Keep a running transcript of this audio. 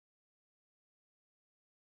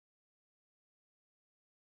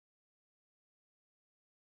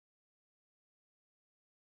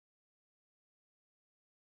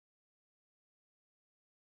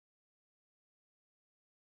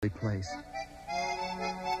place.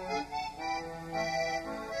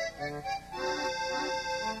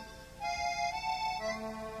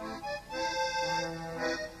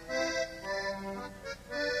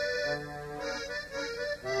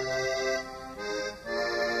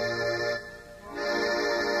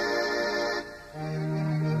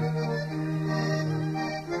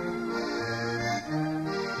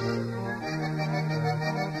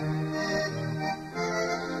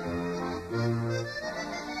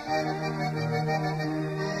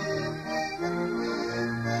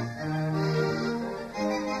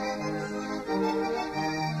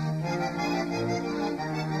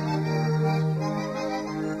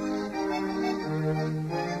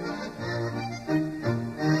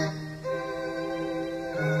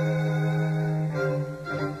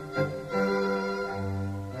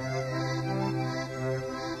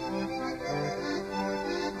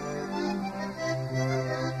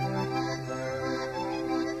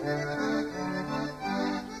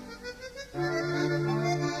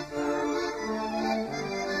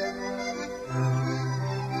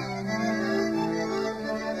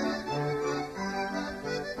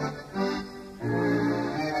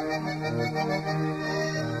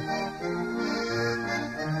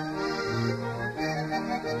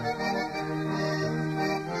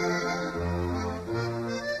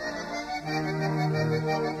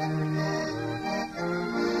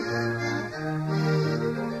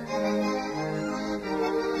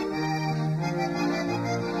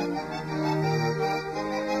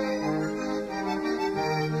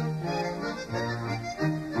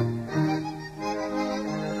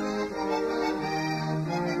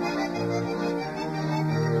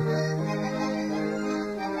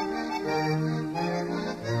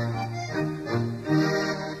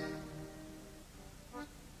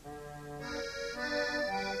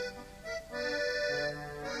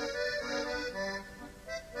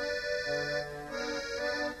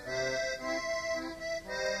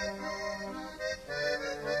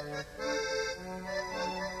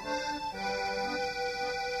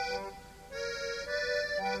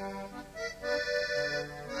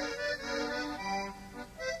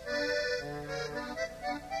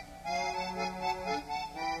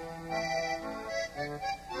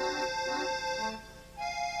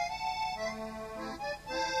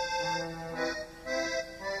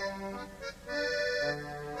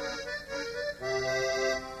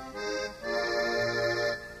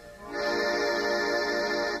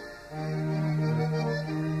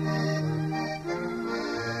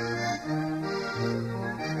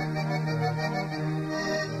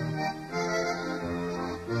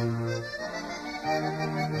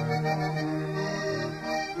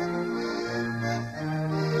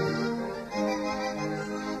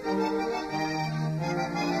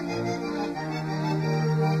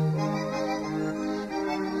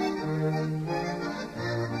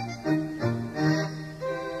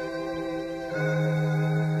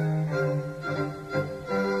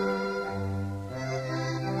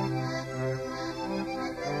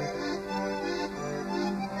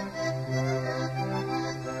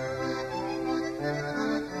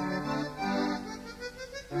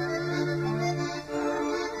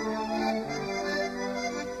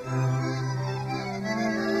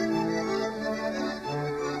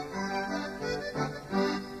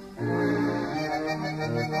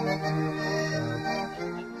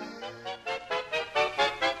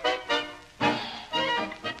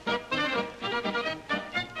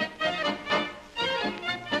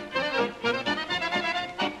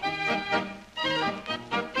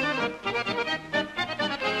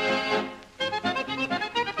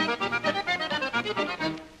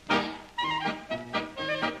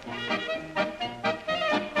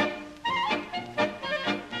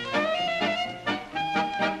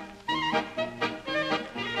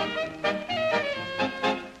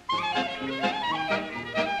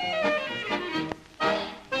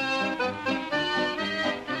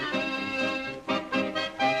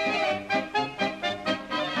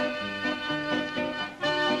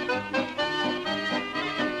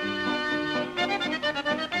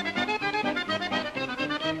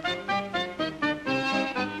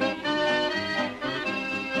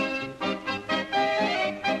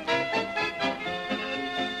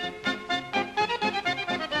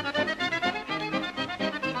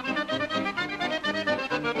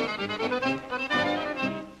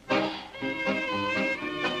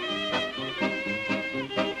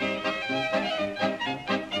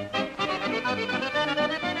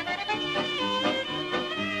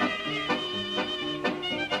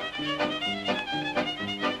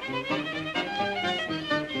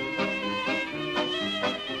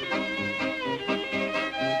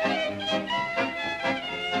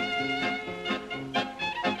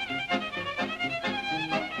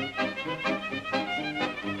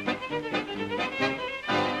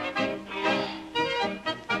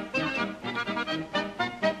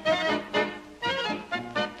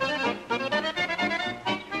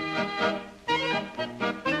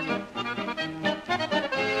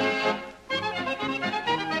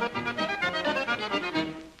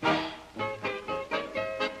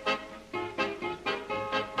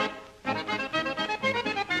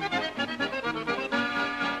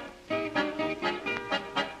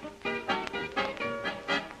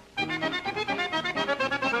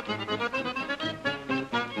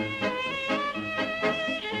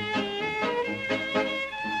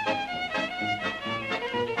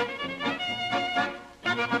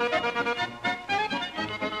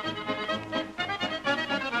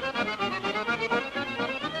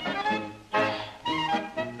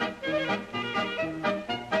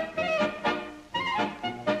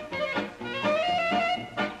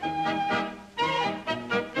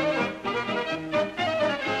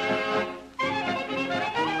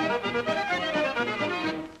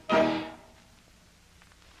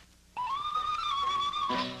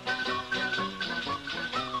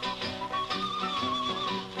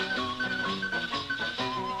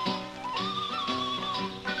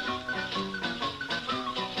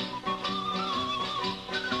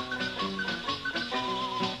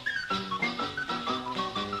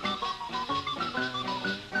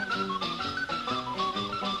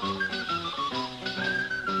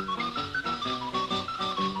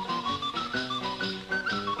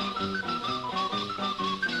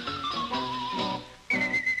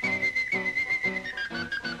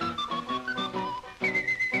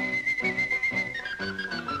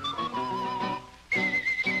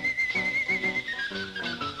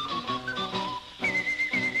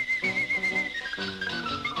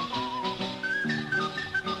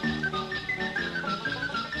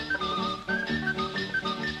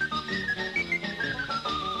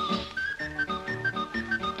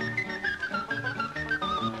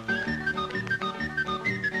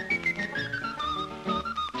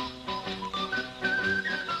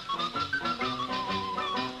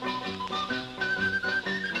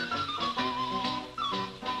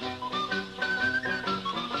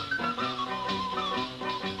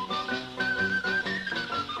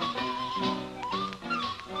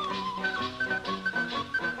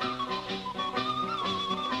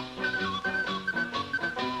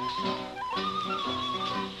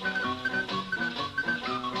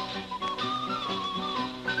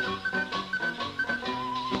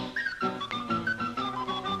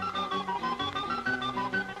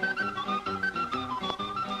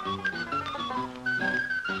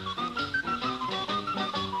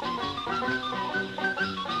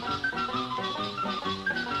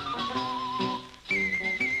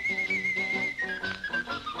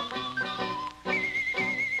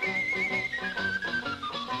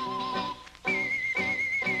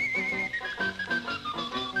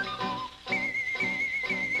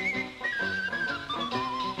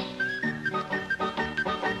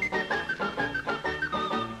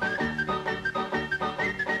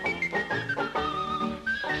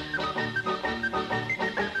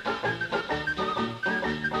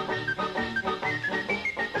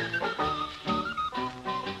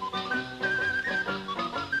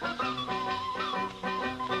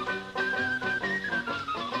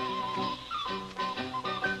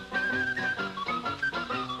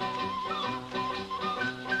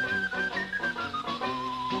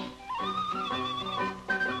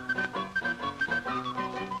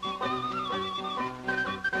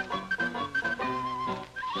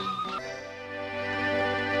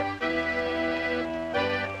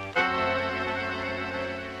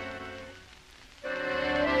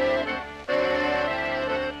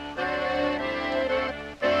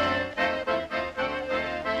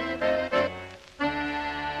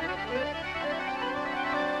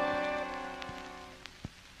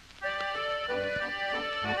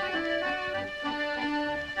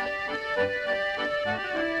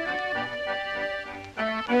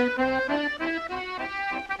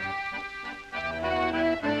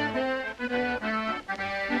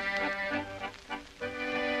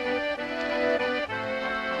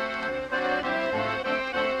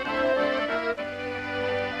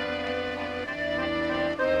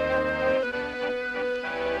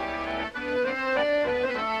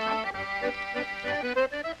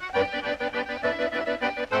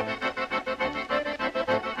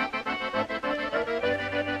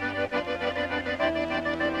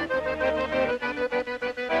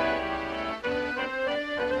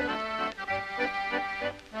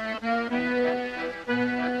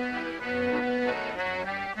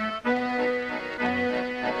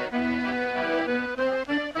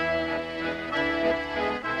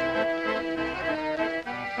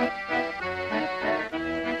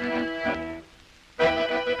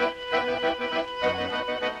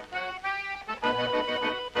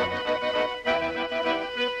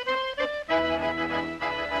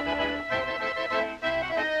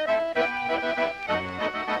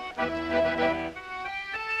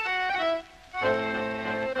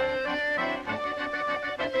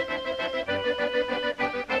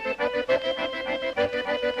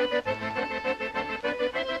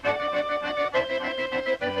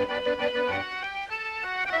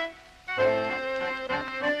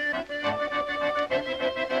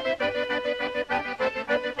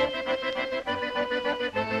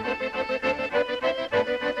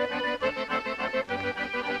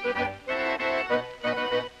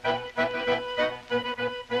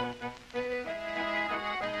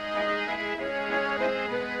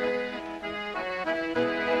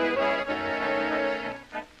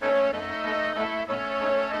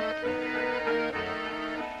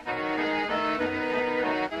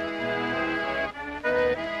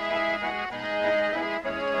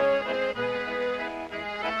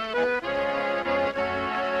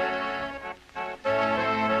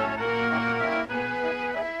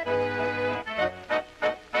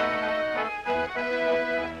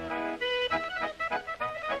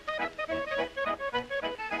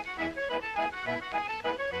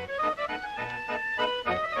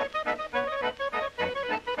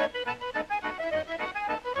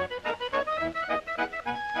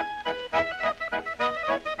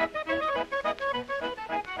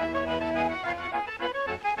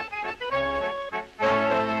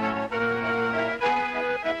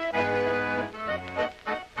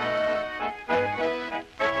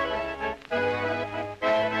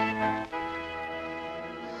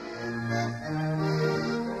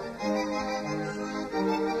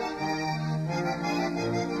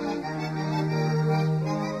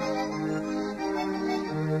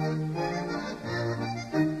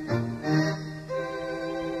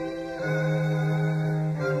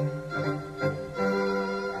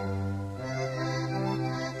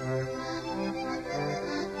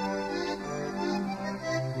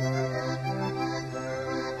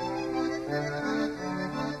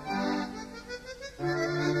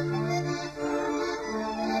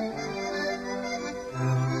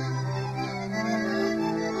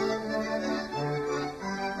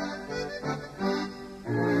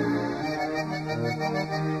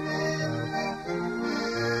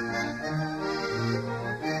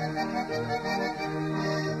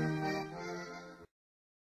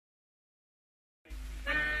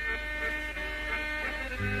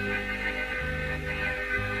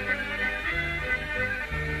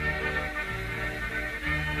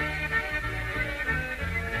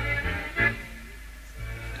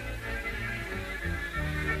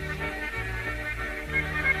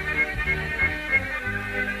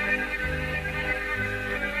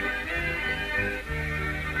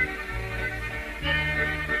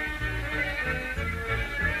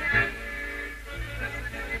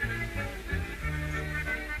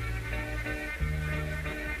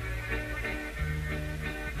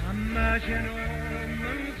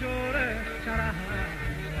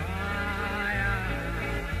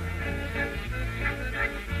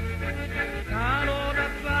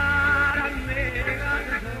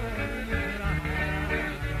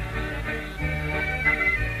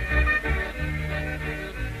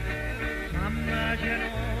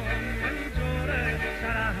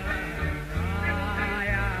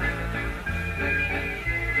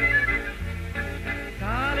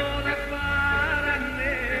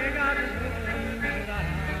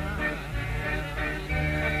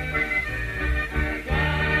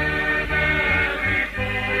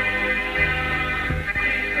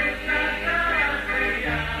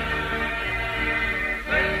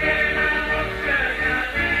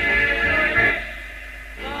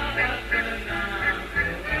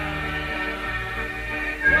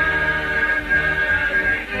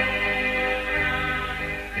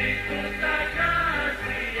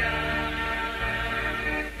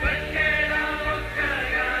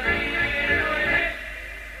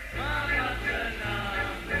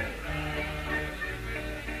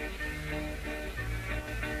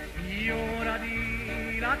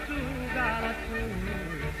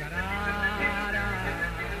 lattuga, rara.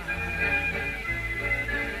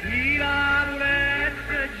 Chi la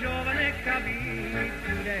volesse giovane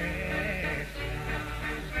capitulessa,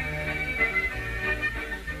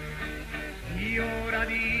 chi ora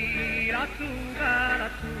di lattuga,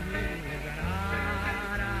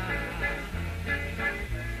 rara.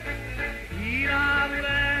 Chi la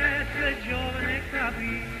volesse giovane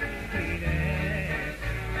capitulessa.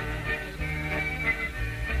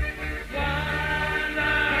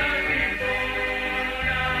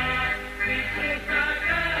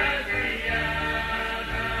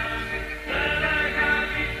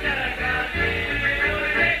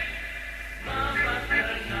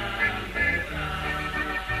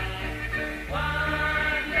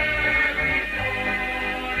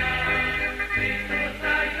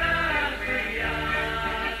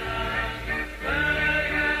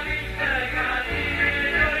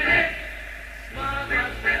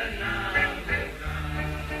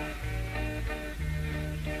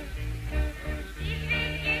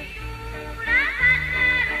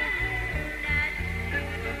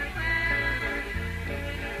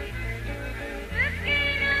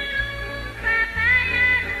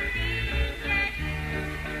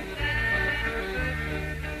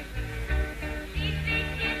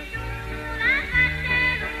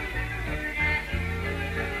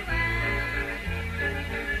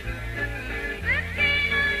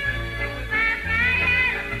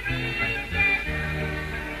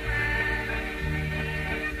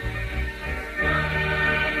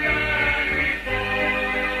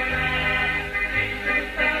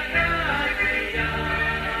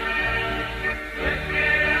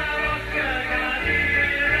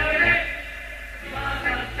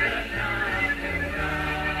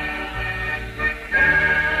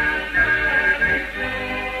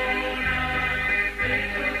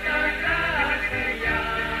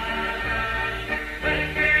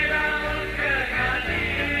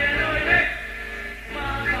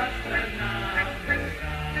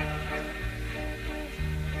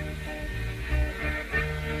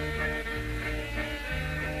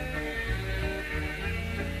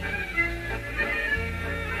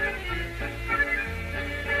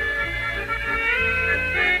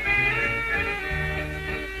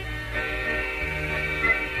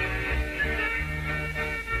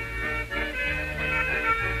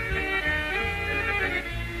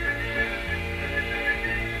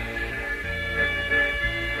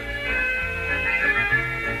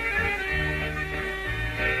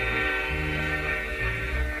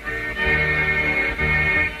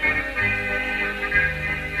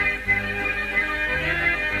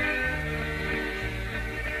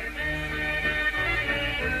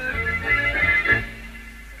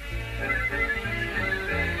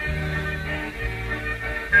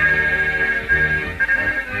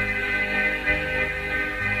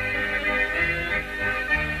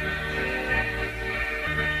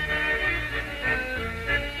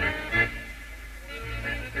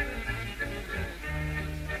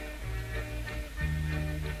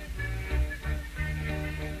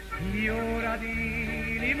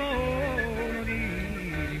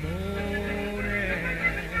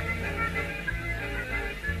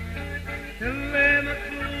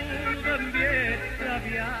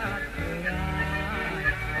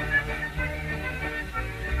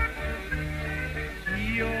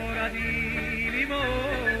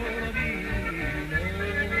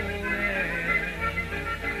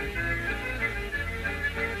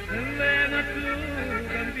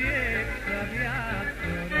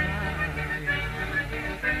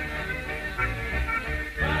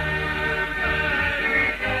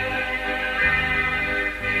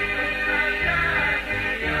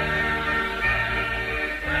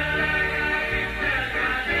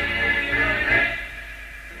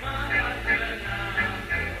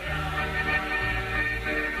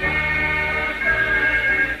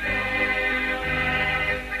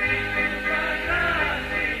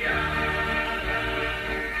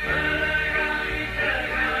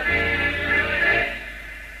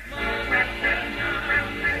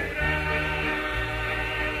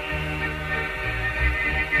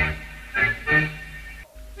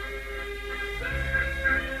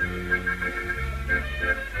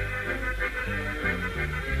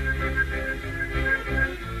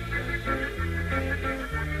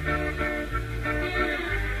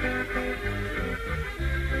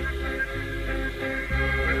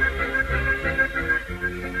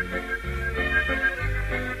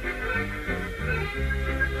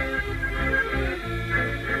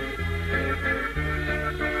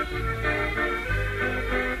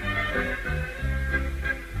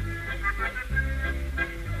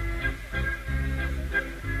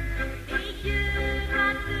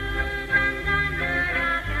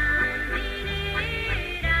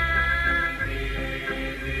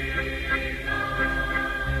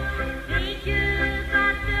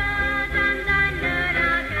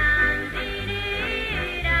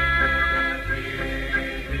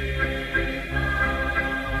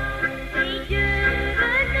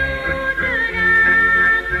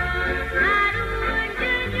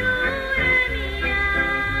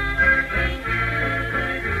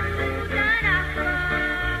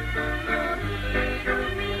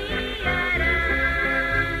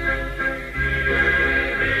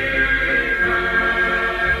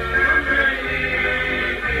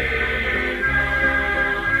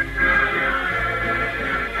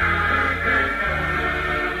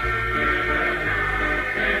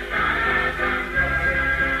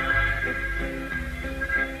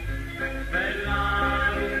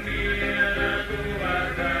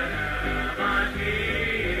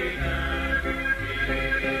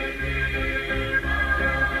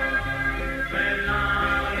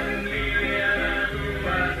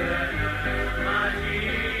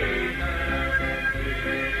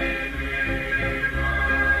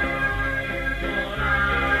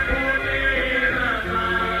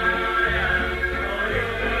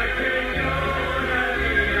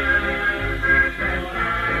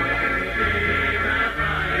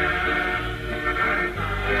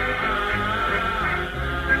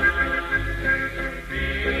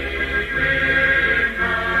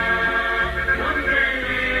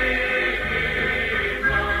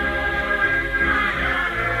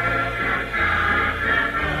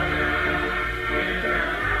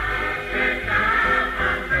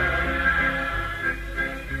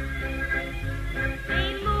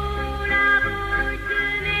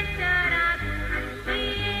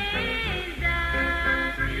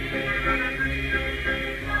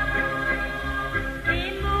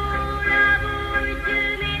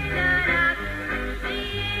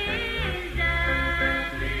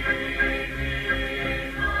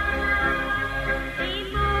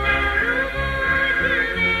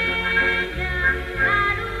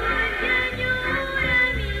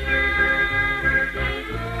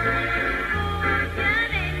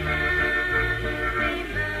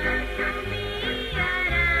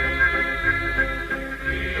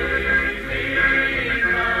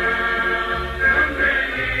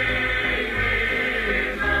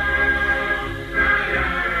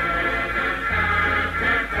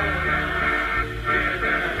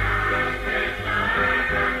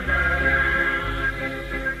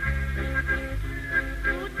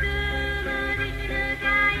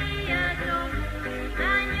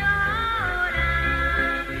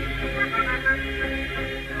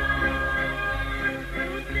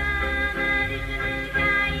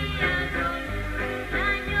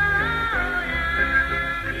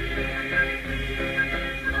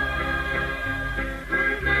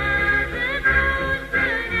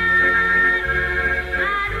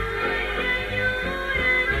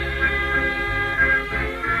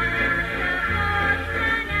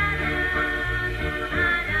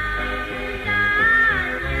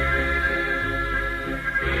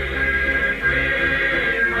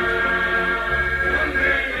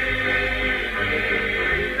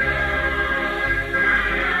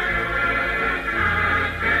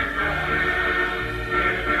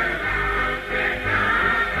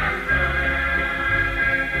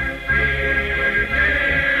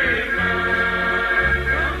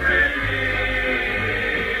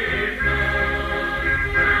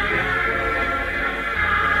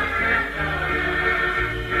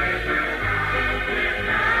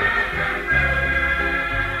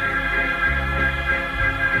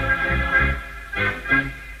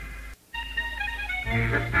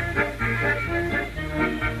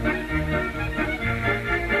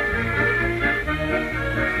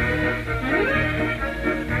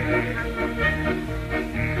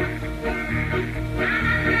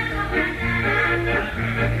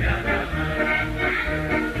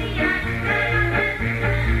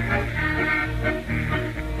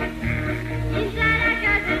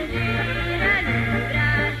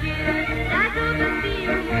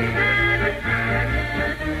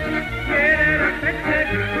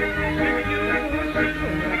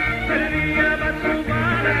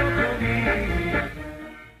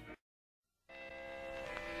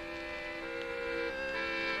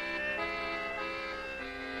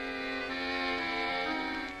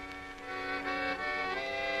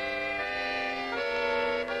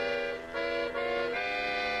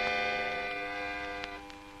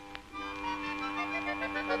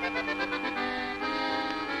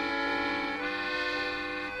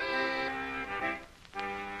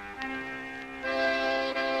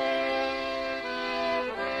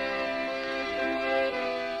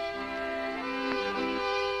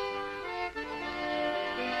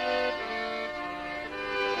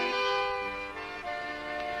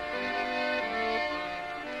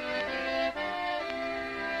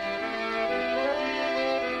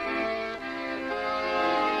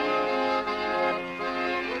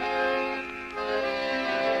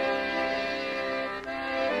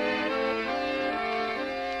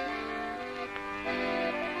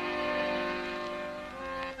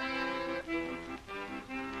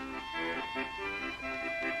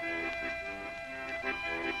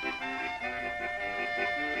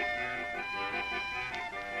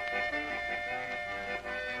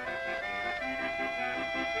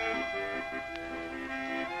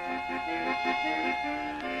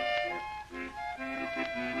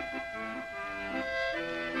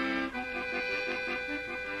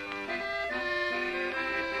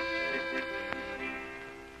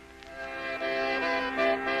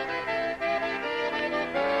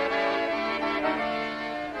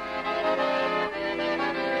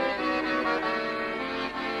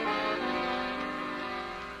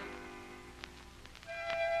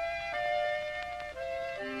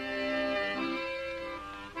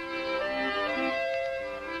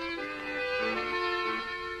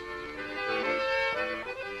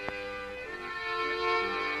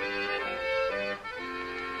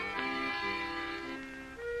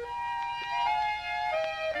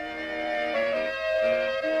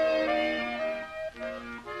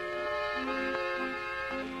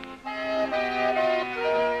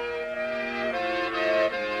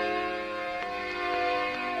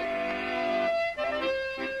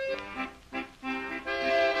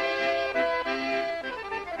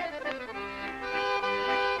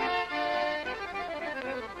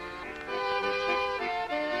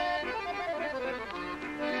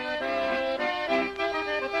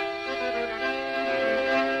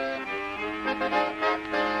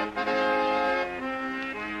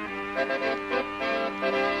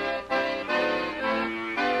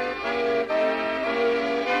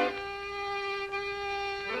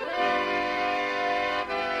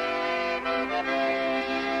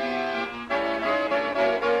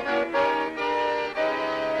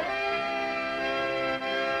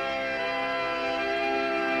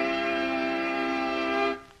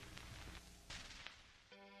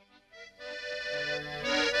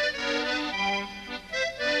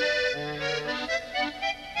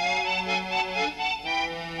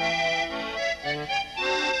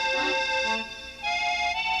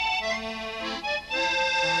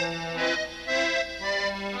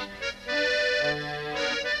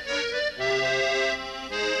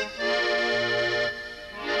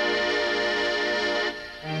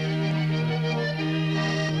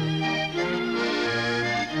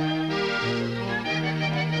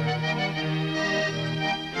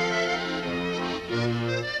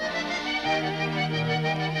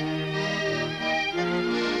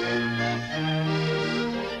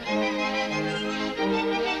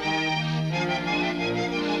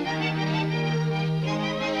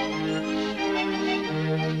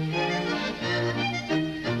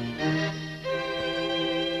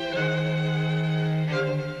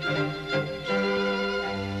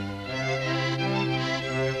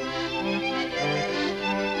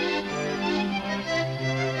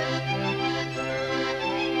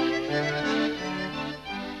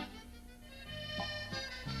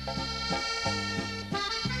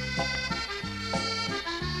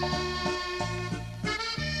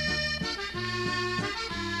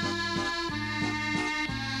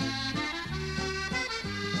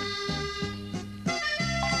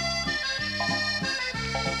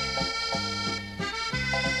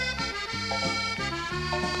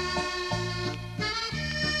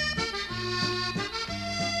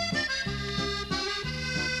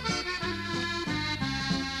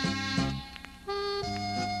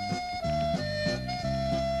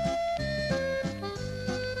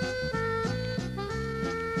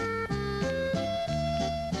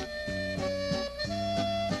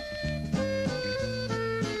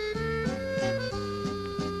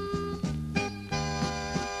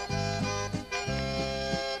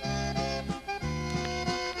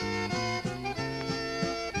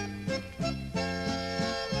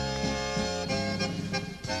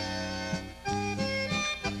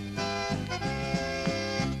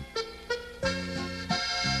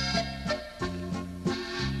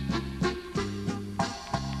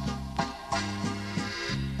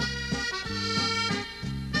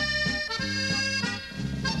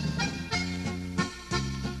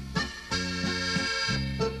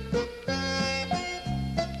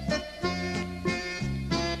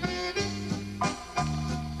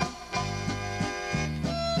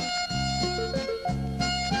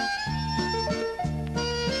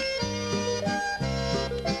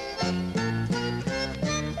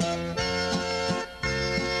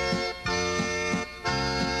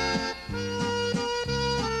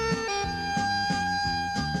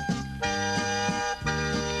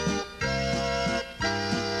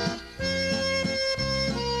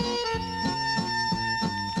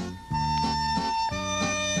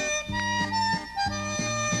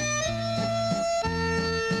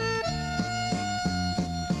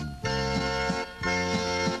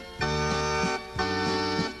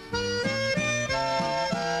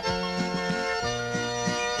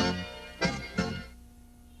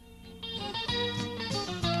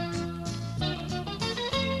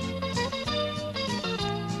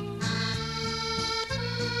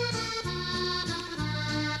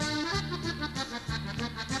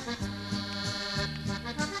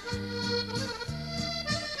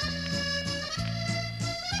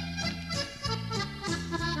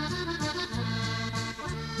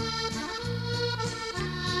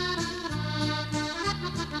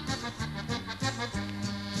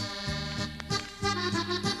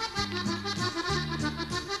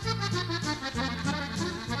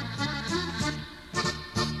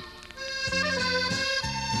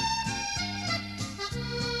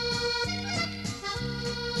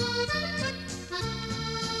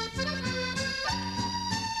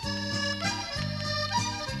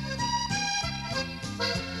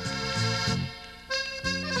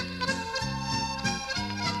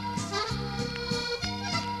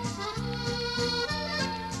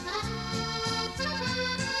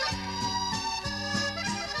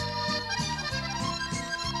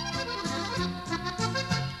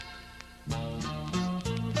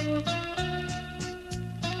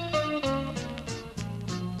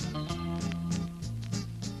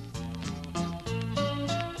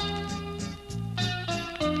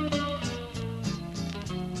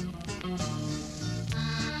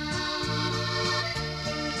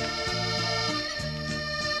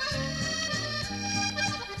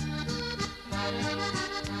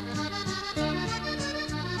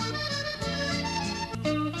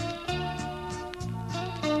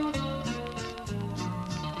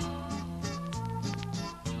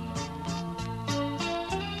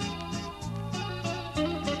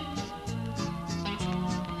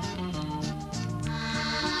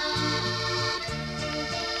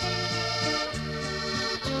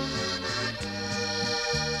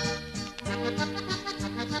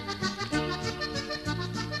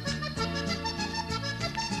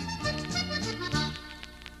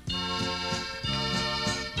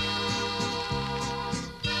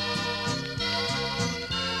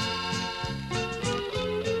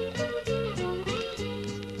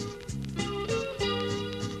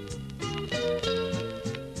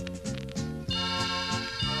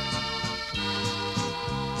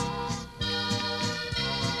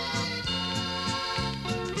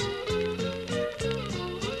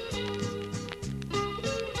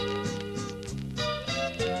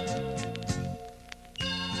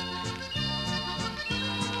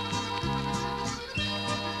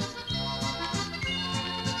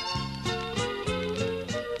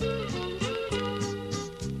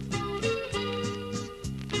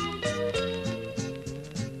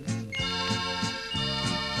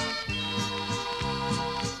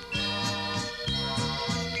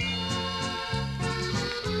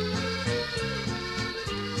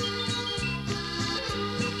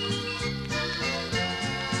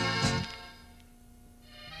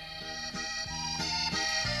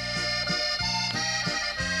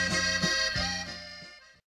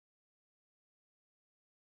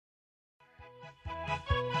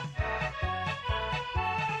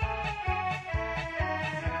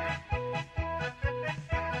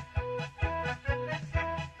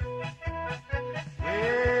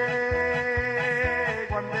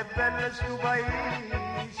 stu paese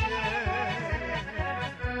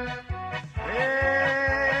e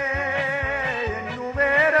non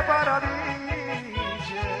vero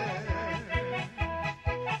paradiso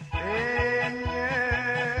e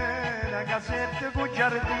una casetta con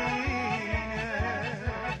giardino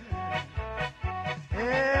e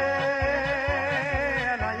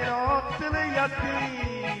una notte le iattine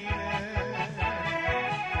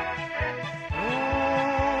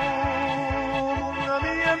una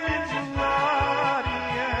mia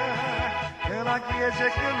menzionaria e la chiesa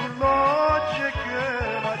che l'orologio e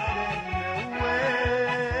che la gente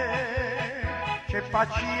c'è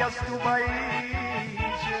pace a sto paese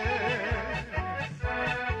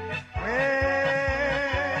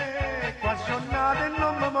qua sono nato e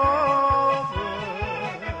non mi muovo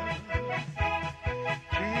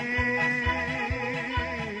ci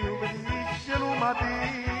obbedisce la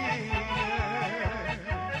mattina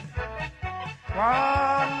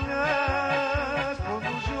quando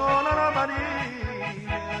sconfusiona la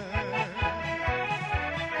marina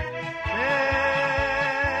e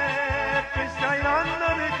questa è l'anno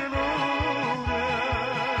di colore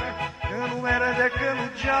che non verde che non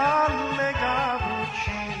giallo e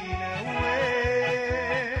cappuccino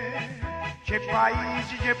c'è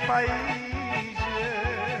paese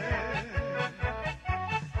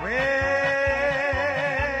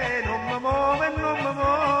non mi muove non mi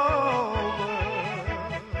muove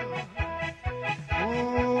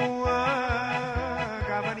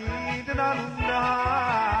capanita da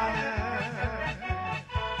lontana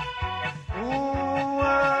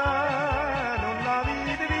non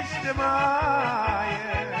l'avete vista mai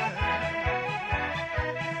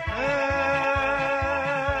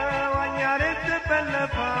bagnarette belle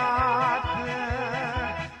fatte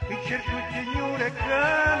che c'è tutti gli ore che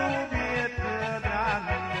non viete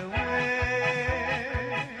grande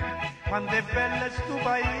quando è bella sto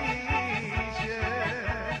paese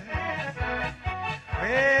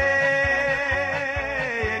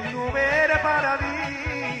il numero paradiso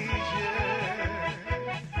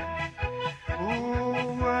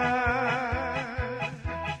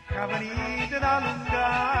capanite da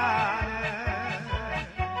lontana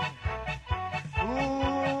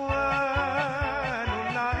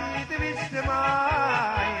non l'avete vista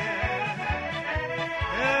mai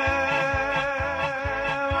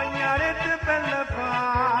bagnarette belle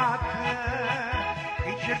fatte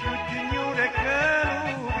che c'è tutti gli ore che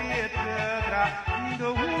non viete tra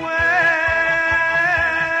due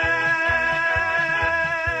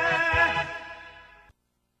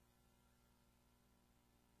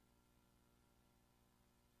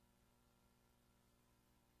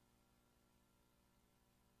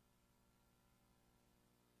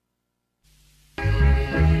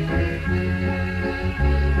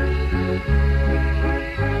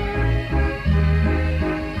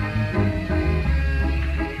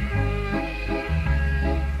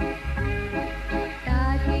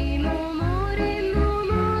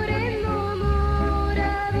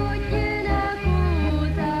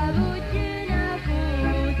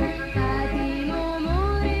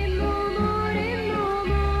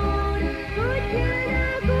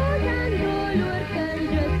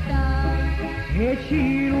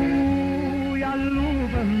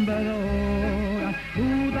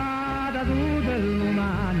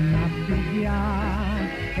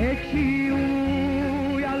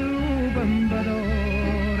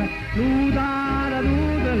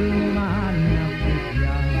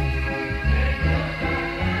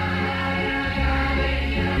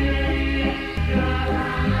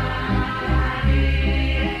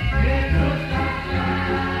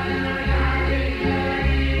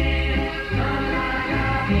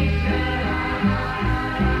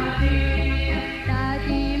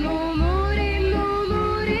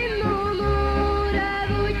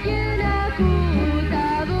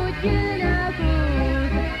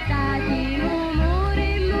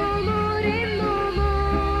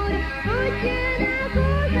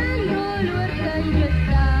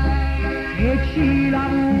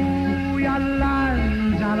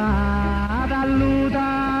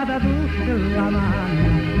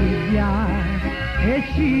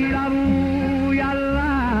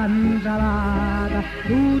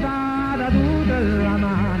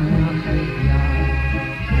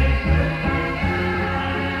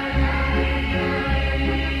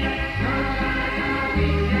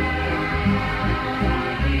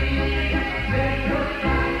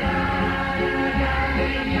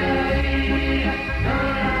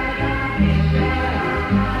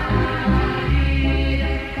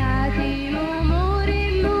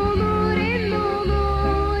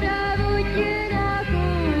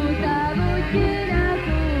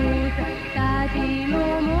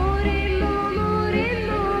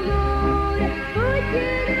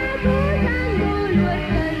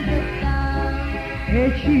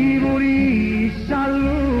e ci volisse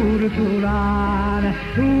all'urtulare,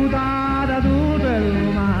 tutta da tutto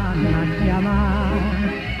l'umano a chiamare,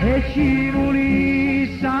 e ci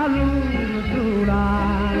volisse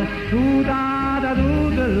all'urtulare, tutta da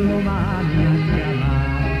tutto l'umano a chiamare.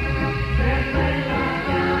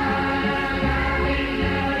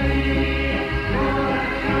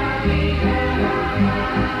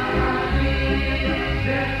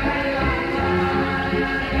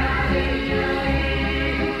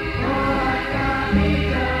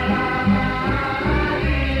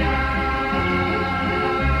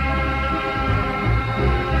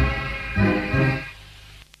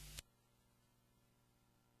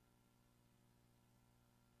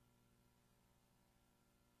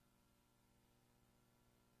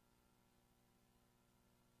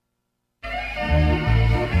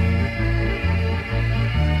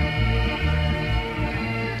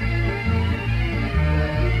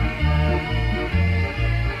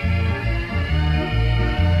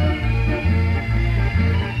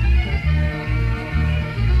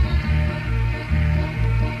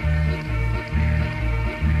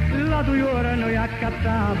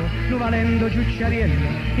 Lo valendo ciucciariello,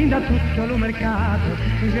 in da tutto lo mercato,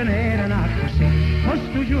 tu ce n'era una così, o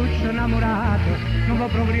stu ciuccio innamorato, non va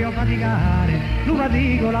proprio faticare, lo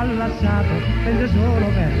fatico l'ha lasciato, pensa solo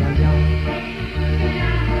per l'andiamo.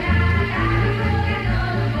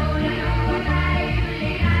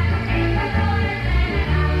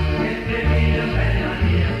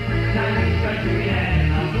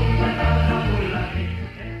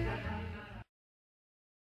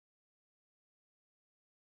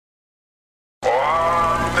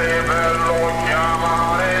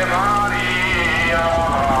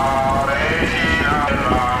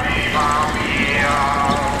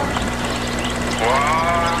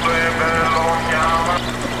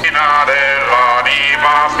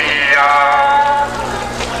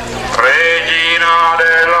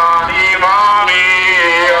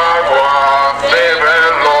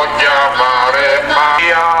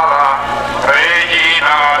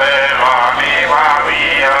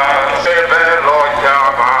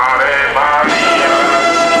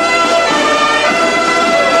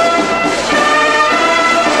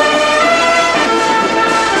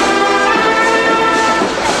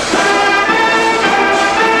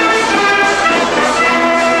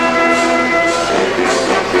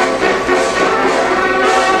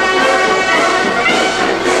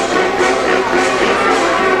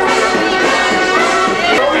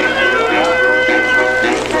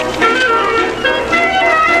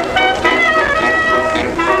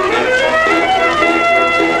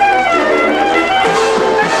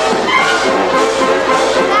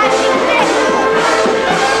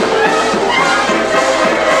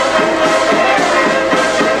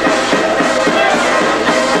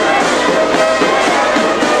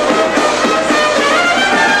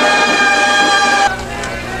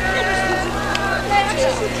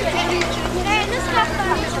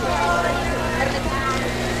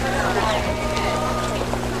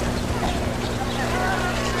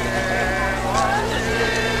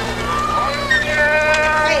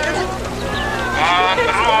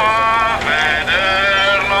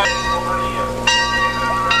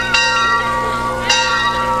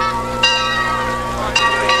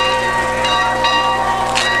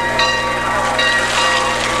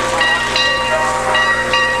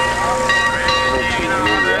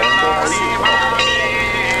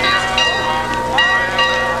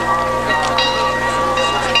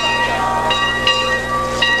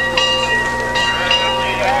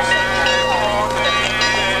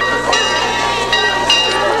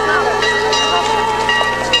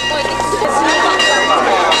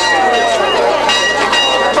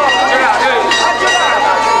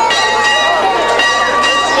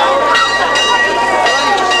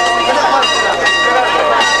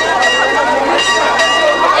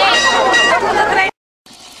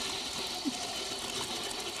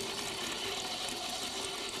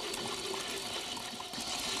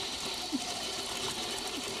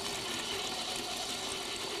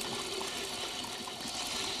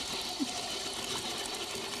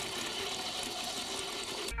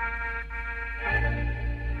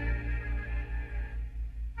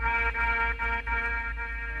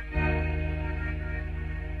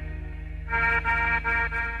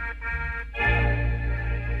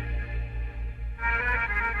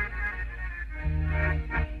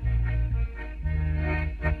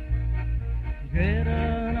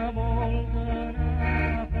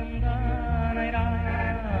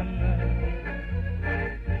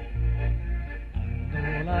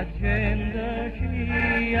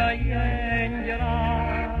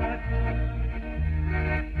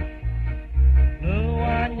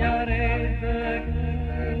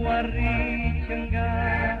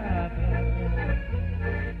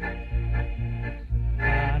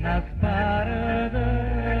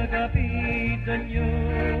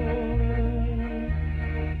 Signore,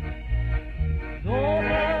 dove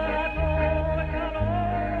la tua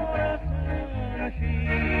calore sarà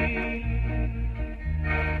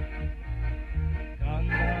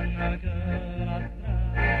cantano che la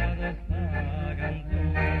strada sta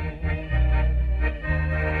canzone,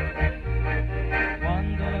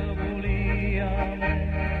 quando volia me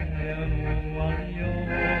un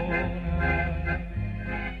guaglione,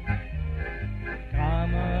 che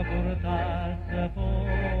mi portasse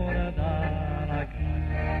fuori dalla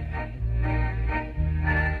casa,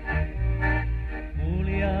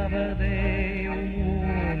 volia vedere un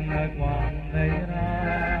mondo quando era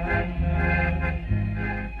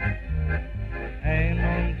e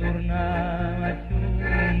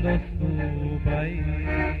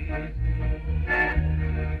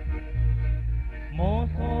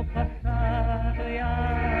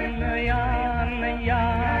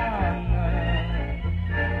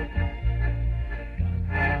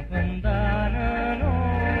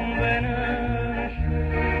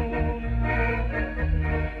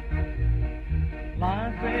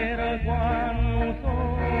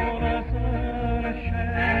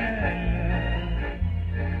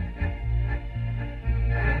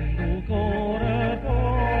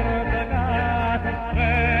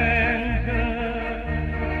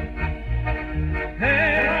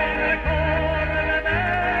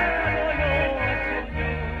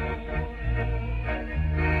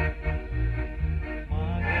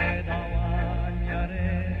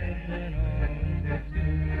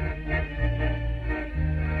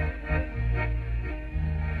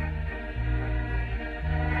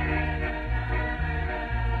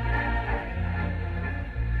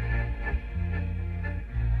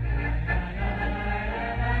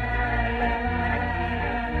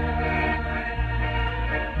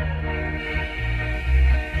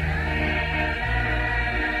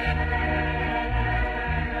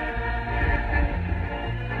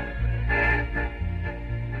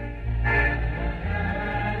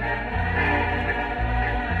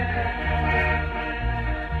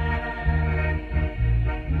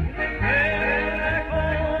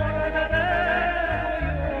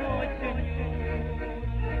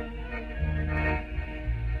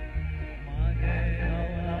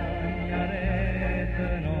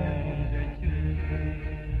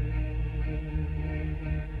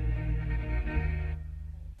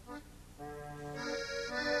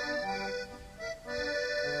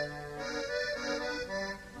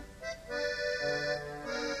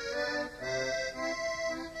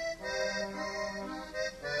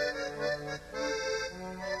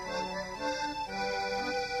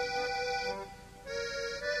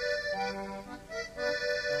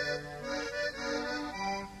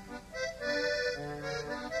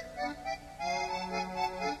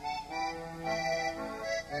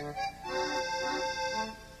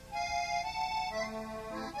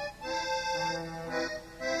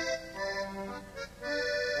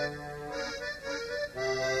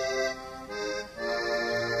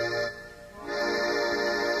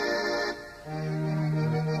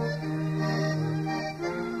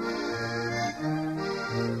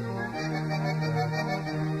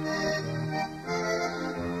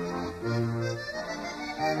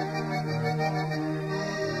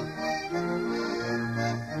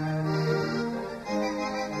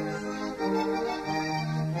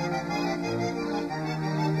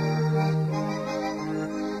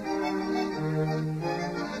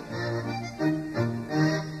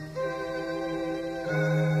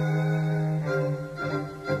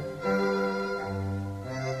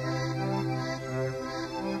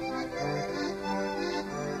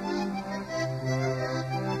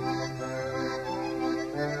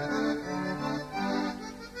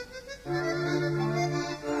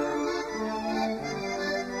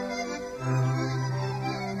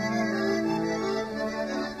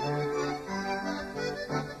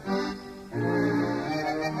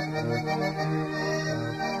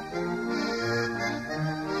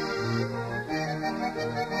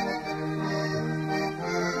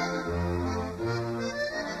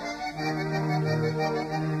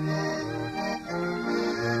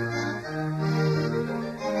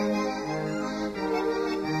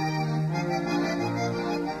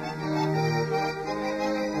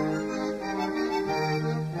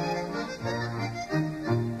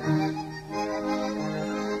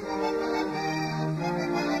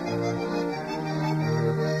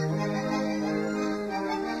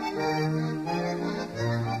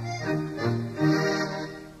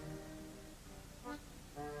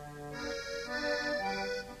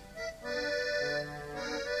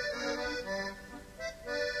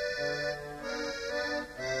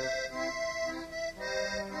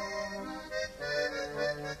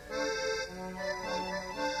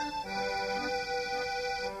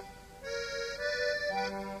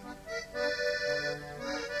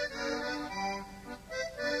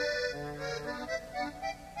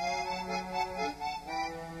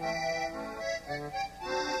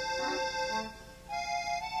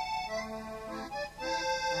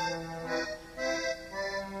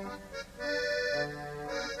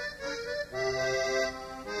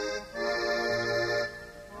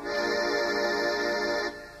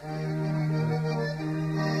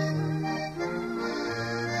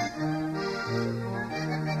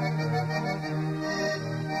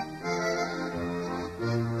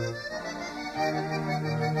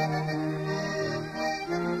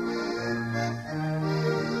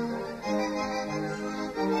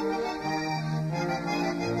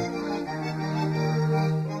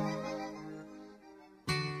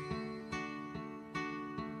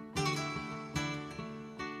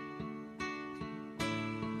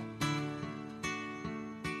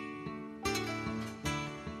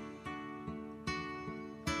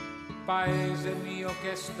paese mio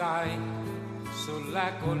che stai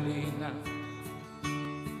sulla collina,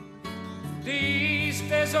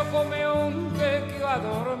 disteso come onde che io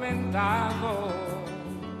addormentavo,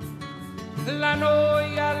 la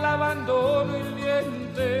noia, l'abbandono, il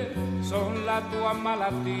niente son la tua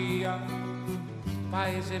malattia.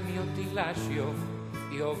 Paese mio ti lascio,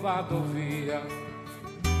 io vado via.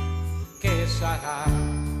 Che sarà,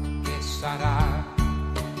 che sarà,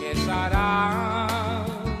 che sarà,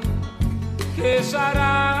 che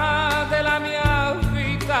sarà della mia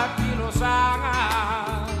vita, chi lo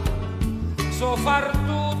sa? So far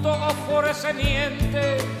tutto o forse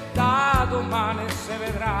niente, da domani si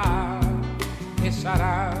vedrà. E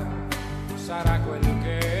sarà, sarà quel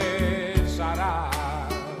che sarà.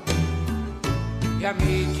 Gli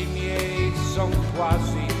amici miei son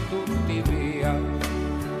quasi tutti via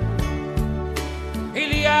e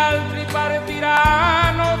gli altri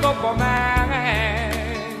partiranno dopo me.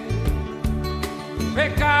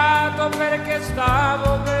 Peccato perché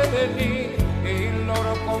stavo bene in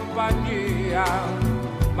loro compagnia,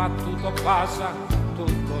 ma tutto passa,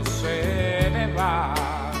 tutto se ne va.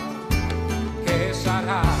 Che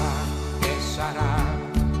sarà, che sarà,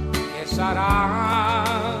 che sarà,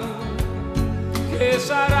 che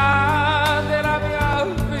sarà della mia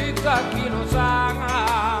vita, chi lo sa?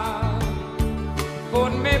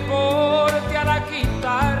 Con me porti alla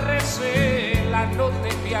chitarra e se la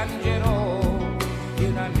notte piangerò, di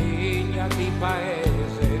una linea di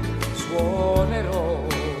paese suonerò.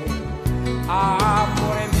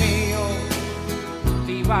 Amore mio,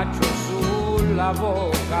 ti bacio sulla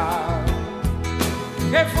bocca,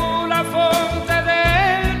 che fu la fonte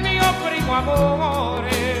del mio primo amore.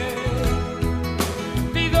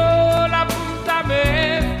 Ti do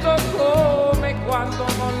l'appuntamento come quando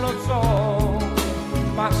non lo so,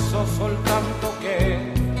 ma so soltanto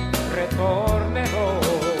che ritornerò.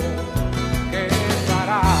 Che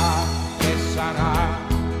sarà, che sarà,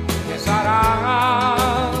 che sarà,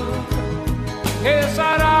 che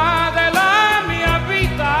sarà della mia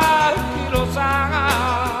vita, chi lo sa?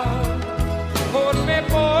 Con me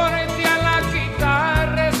porti alla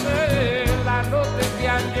chitarra e se la notte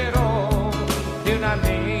piangerò, di una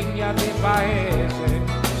legna di paese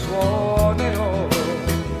suonerò.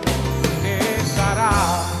 Che sarà,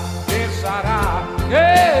 che sarà,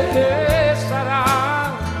 che sarà,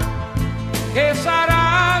 che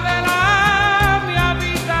sarà della mia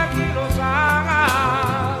vita, chi lo sa?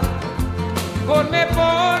 Con me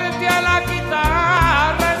porti alla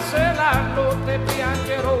chitarra e se la notte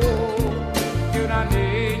piangerò, di una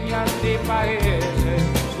legna di paese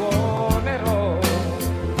suonerò.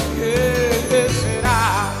 Che sarà,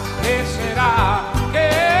 che sarà, che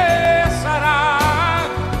sarà,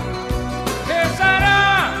 che sarà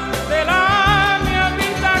della mia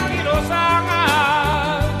vita, chi lo sa?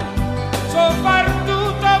 So far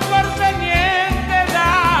tutto, forse niente,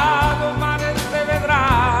 da domani si vedrà.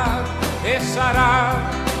 E sarà,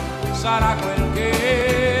 sarà quel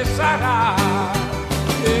che sarà.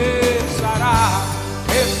 Che sarà,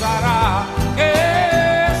 che sarà, che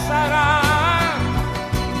sarà,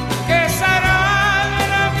 che sarà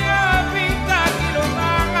nella mia vita, chi lo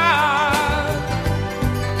sa?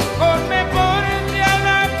 Con me porti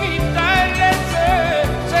alla chitarra e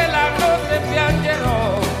se la notte piangerò,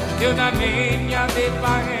 di una legna di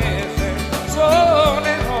paese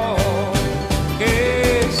suonerò.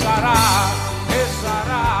 Che sarà, che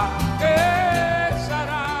sarà, che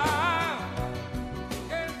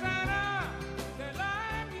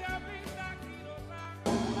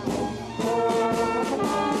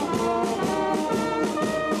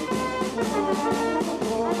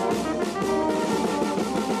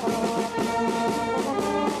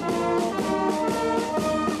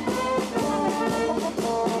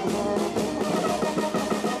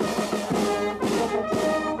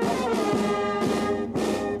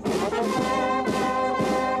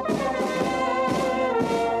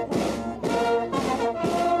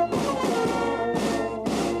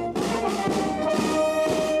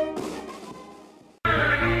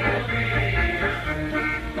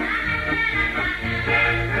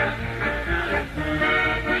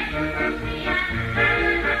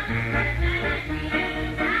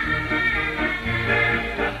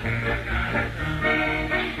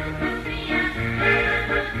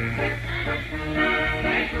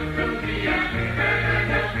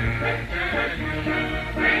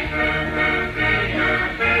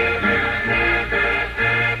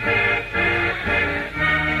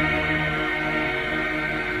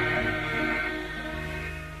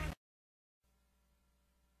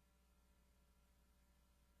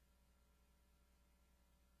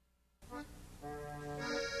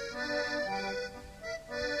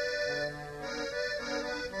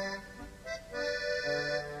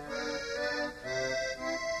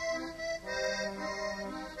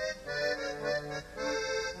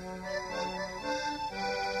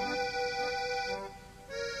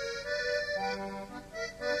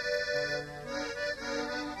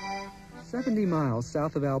 70 miles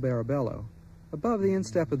south of Albarabello, above the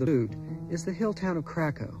instep of the boot, is the hill town of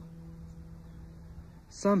Craco.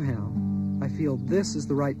 Somehow, I feel this is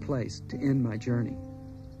the right place to end my journey.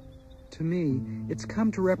 To me, it's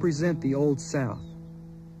come to represent the Old South,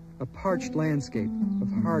 a parched landscape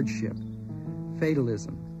of hardship,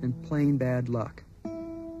 fatalism, and plain bad luck.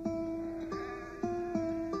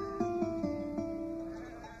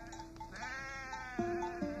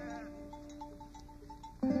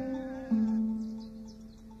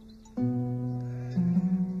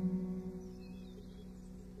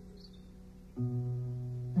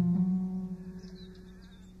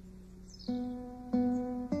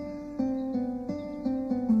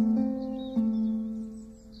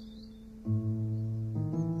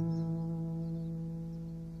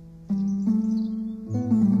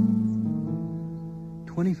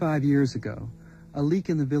 Years ago, a leak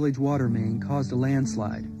in the village water main caused a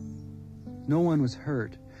landslide. No one was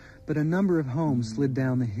hurt, but a number of homes slid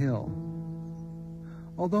down the hill.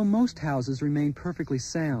 Although most houses remained perfectly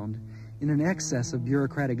sound, in an excess of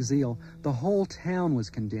bureaucratic zeal, the whole town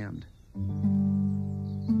was condemned.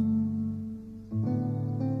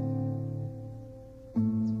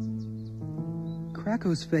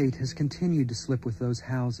 Craco's fate has continued to slip with those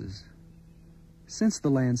houses. Since the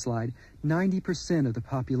landslide, 90% of the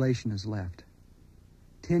population has left.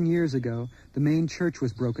 10 years ago, the main church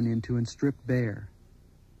was broken into and stripped bare.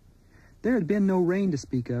 There had been no rain to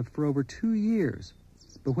speak of for over 2 years,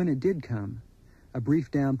 but when it did come, a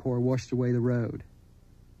brief downpour washed away the road.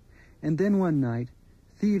 And then one night,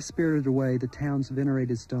 thieves spirited away the town's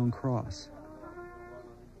venerated stone cross.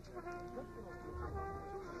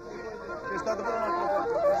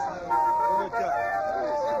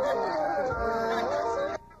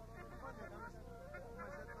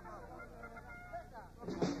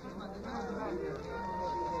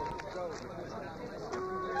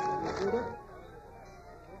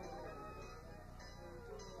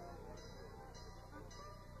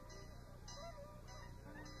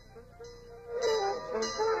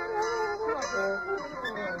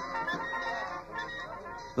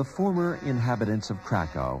 The former inhabitants of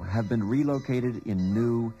Craco have been relocated in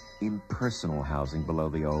new, impersonal housing below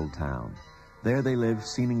the old town. There they live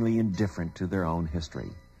seemingly indifferent to their own history.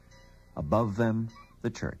 Above them, the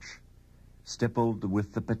church, stippled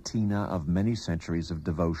with the patina of many centuries of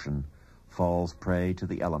devotion, falls prey to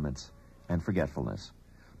the elements and forgetfulness.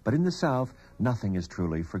 But in the south, nothing is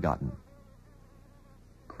truly forgotten.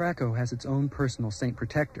 Craco has its own personal saint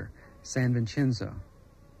protector, San Vincenzo.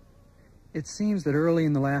 It seems that early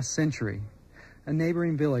in the last century, a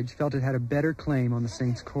neighboring village felt it had a better claim on the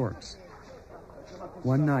saint's corpse.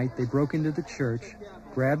 One night, they broke into the church,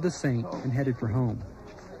 grabbed the saint, and headed for home.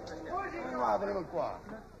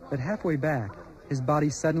 But halfway back, his body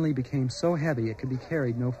suddenly became so heavy it could be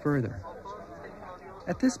carried no further.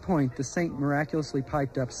 At this point, the saint miraculously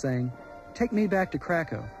piped up, saying, "Take me back to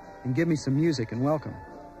Craco and give me some music and welcome."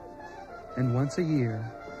 And once a year,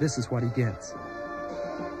 this is what he gets.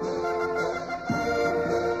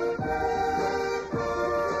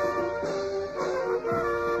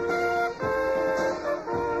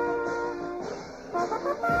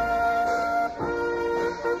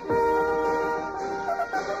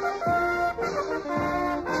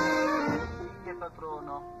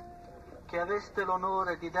 Che aveste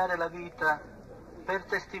l'onore di dare la vita per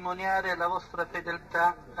testimoniare la vostra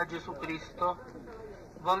fedeltà a Gesù Cristo,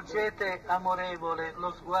 volgete amorevole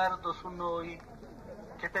lo sguardo su noi,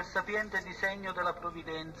 che per sapiente disegno della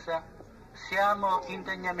provvidenza siamo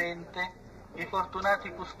indegnamente i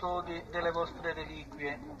fortunati custodi delle vostre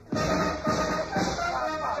reliquie.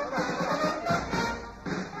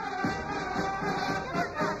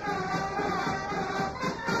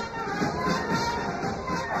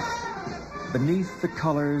 Beneath the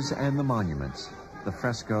colors and the monuments, the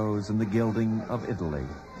frescoes and the gilding of Italy,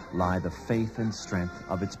 lie the faith and strength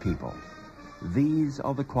of its people. These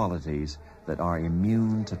are the qualities that are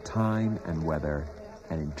immune to time and weather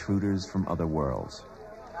and intruders from other worlds.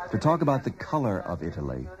 To talk about the color of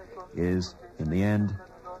Italy is, in the end,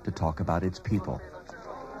 to talk about its people.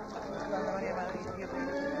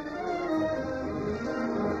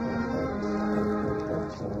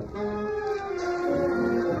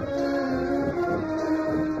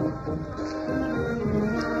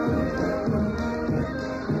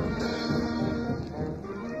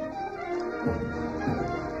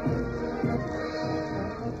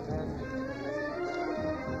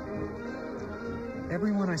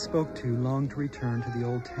 Everyone I spoke to longed to return to the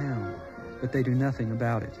old town, but they do nothing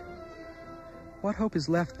about it. What hope is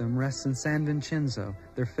left them rests in San Vincenzo,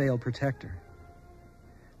 their failed protector.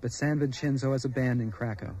 But San Vincenzo has abandoned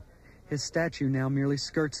Craco. His statue now merely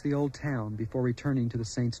skirts the old town before returning to the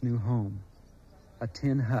saint's new home, a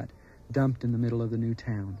tin hut dumped in the middle of the new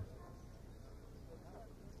town.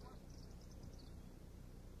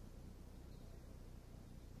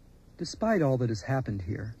 Despite all that has happened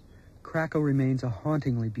here, Craco remains a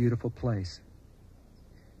hauntingly beautiful place.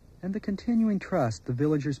 And the continuing trust the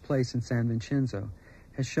villagers place in San Vincenzo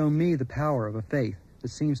has shown me the power of a faith that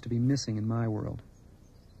seems to be missing in my world.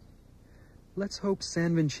 Let's hope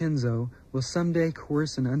San Vincenzo will someday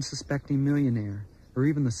coerce an unsuspecting millionaire, or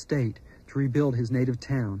even the state, to rebuild his native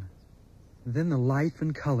town. Then the life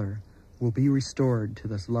and color will be restored to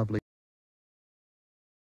this lovely